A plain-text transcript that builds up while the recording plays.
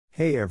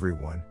Hey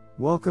everyone,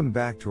 welcome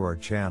back to our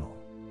channel.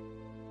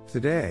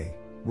 Today,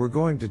 we're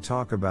going to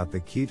talk about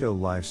the keto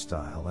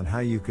lifestyle and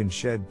how you can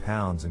shed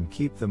pounds and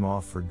keep them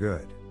off for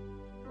good.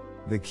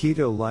 The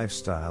keto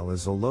lifestyle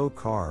is a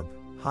low-carb,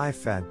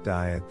 high-fat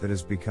diet that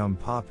has become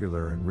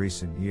popular in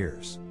recent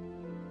years.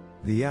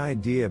 The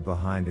idea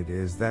behind it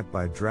is that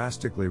by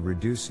drastically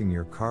reducing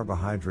your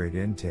carbohydrate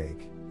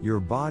intake, your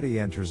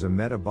body enters a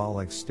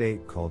metabolic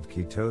state called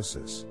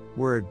ketosis,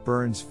 where it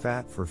burns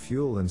fat for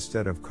fuel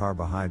instead of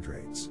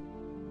carbohydrates.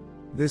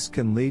 This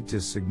can lead to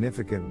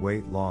significant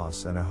weight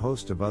loss and a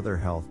host of other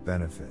health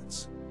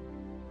benefits.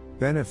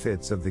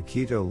 Benefits of the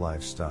keto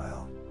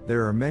lifestyle.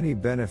 There are many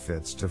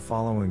benefits to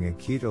following a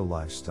keto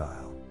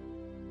lifestyle.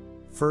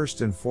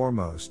 First and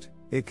foremost,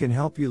 it can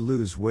help you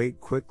lose weight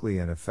quickly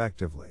and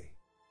effectively.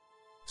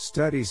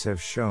 Studies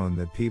have shown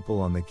that people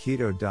on the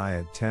keto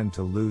diet tend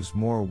to lose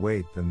more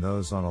weight than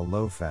those on a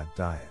low-fat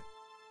diet.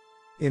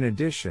 In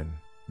addition,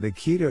 the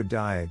keto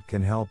diet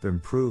can help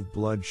improve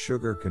blood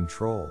sugar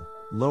control,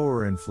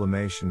 lower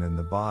inflammation in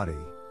the body,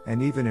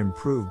 and even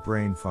improve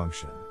brain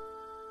function.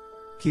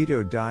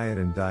 Keto diet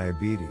and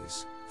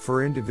diabetes.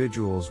 For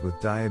individuals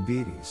with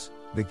diabetes,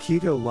 the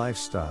keto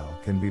lifestyle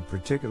can be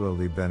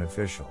particularly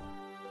beneficial.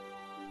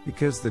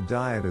 Because the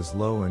diet is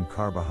low in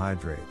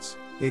carbohydrates,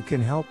 it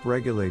can help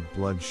regulate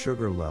blood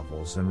sugar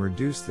levels and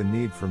reduce the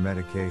need for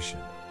medication.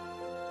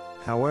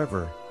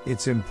 However,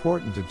 it's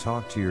important to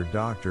talk to your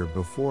doctor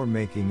before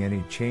making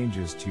any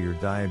changes to your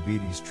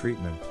diabetes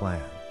treatment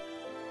plan.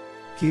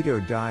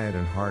 Keto diet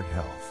and heart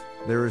health.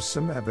 There is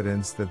some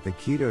evidence that the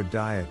keto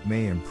diet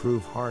may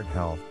improve heart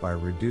health by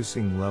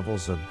reducing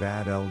levels of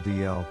bad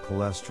LDL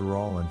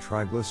cholesterol and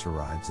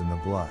triglycerides in the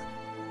blood.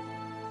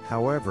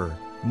 However,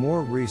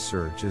 more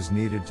research is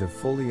needed to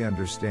fully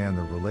understand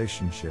the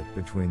relationship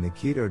between the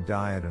keto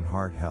diet and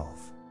heart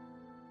health.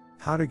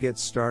 How to get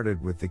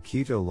started with the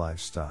keto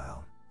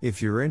lifestyle.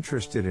 If you're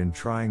interested in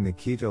trying the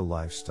keto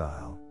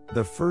lifestyle,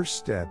 the first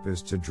step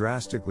is to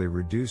drastically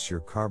reduce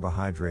your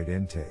carbohydrate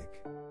intake.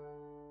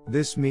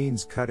 This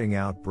means cutting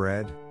out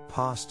bread,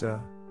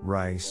 pasta,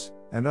 rice,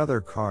 and other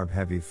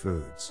carb-heavy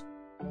foods.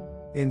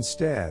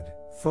 Instead,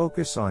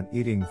 focus on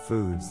eating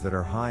foods that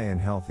are high in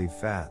healthy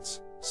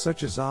fats,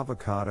 such as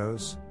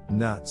avocados,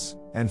 nuts,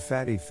 and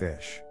fatty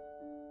fish.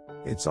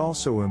 It's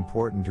also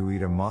important to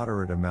eat a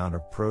moderate amount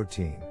of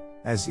protein,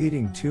 as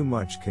eating too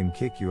much can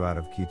kick you out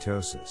of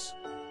ketosis.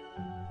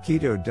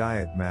 Keto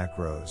diet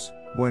macros.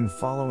 When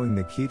following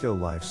the keto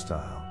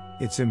lifestyle,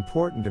 it's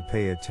important to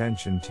pay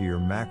attention to your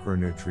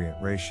macronutrient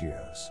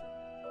ratios.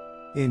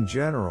 In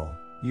general,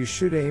 you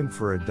should aim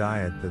for a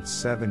diet that's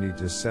 70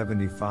 to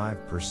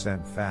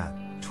 75% fat,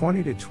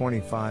 20 to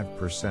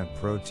 25%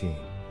 protein,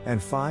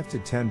 and 5 to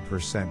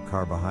 10%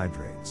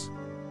 carbohydrates.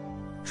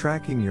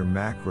 Tracking your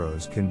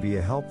macros can be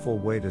a helpful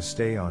way to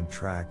stay on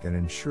track and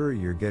ensure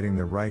you're getting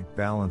the right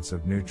balance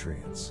of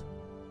nutrients.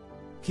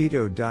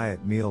 Keto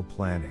diet meal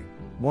planning.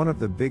 One of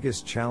the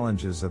biggest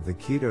challenges of the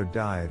keto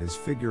diet is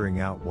figuring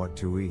out what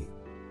to eat.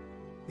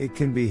 It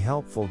can be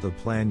helpful to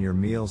plan your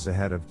meals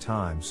ahead of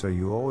time so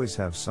you always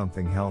have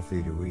something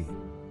healthy to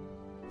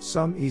eat.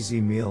 Some easy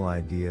meal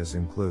ideas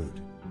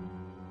include: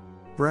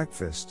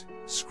 breakfast,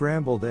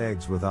 scrambled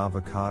eggs with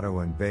avocado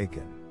and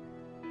bacon.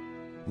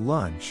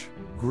 Lunch,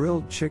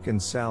 grilled chicken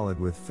salad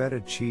with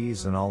feta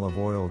cheese and olive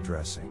oil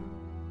dressing.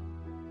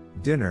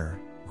 Dinner,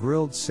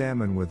 grilled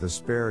salmon with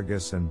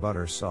asparagus and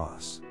butter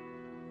sauce.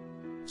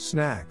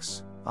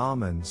 Snacks,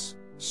 almonds,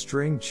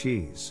 string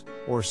cheese,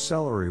 or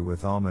celery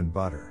with almond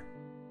butter.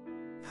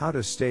 How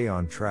to stay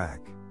on track.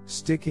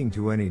 Sticking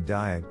to any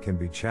diet can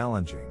be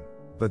challenging,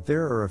 but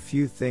there are a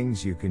few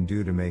things you can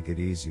do to make it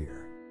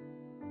easier.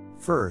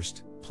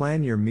 First,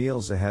 plan your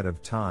meals ahead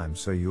of time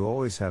so you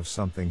always have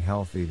something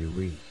healthy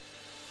to eat.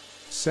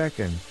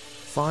 Second,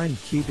 find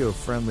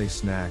keto-friendly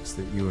snacks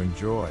that you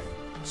enjoy,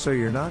 so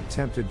you're not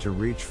tempted to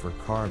reach for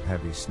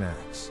carb-heavy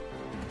snacks.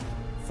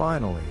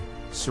 Finally,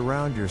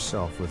 surround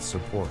yourself with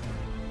support.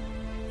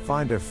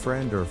 Find a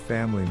friend or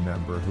family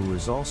member who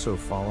is also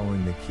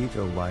following the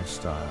keto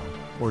lifestyle,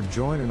 or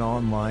join an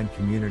online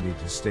community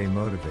to stay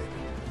motivated.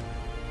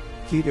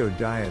 Keto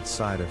diet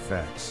side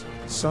effects.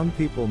 Some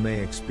people may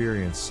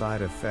experience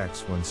side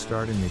effects when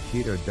starting the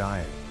keto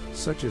diet,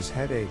 such as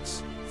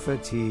headaches,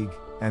 fatigue,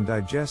 and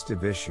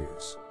digestive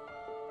issues.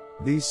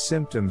 These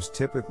symptoms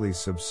typically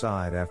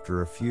subside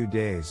after a few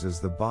days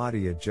as the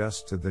body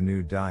adjusts to the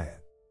new diet.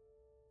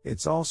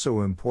 It's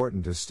also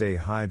important to stay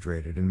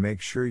hydrated and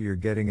make sure you're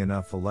getting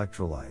enough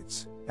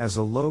electrolytes, as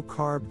a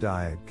low-carb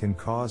diet can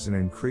cause an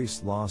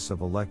increased loss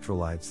of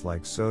electrolytes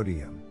like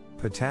sodium,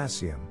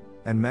 potassium,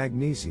 and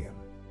magnesium.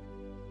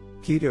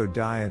 Keto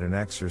diet and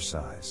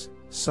exercise.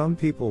 Some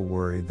people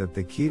worry that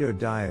the keto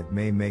diet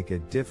may make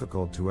it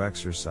difficult to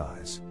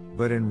exercise,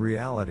 but in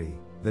reality,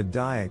 the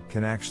diet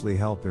can actually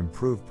help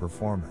improve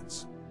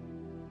performance.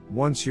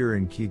 Once you're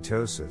in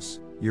ketosis,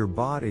 your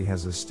body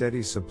has a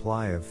steady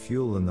supply of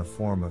fuel in the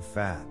form of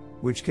fat,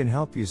 which can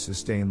help you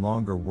sustain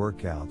longer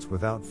workouts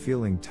without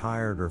feeling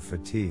tired or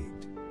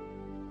fatigued.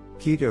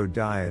 Keto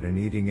diet and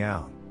eating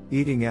out.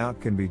 Eating out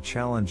can be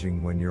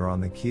challenging when you're on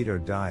the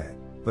keto diet,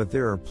 but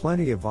there are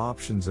plenty of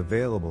options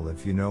available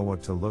if you know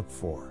what to look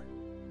for.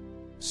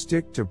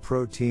 Stick to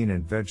protein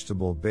and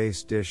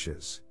vegetable-based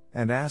dishes,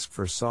 and ask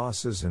for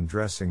sauces and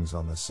dressings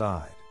on the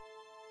side.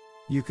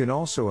 You can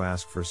also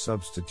ask for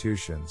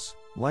substitutions,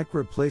 like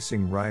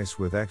replacing rice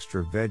with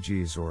extra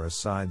veggies or a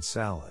side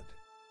salad.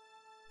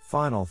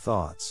 Final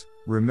thoughts: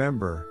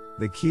 remember,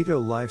 the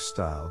keto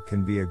lifestyle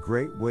can be a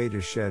great way to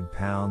shed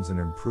pounds and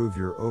improve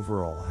your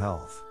overall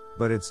health,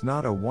 but it's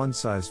not a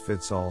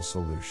one-size-fits-all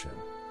solution.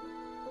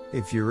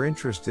 If you're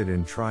interested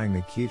in trying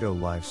the keto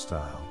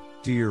lifestyle,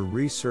 do your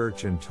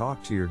research and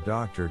talk to your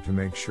doctor to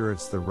make sure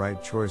it's the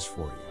right choice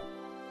for you.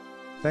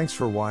 Thanks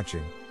for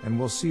watching, and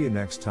we'll see you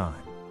next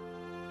time.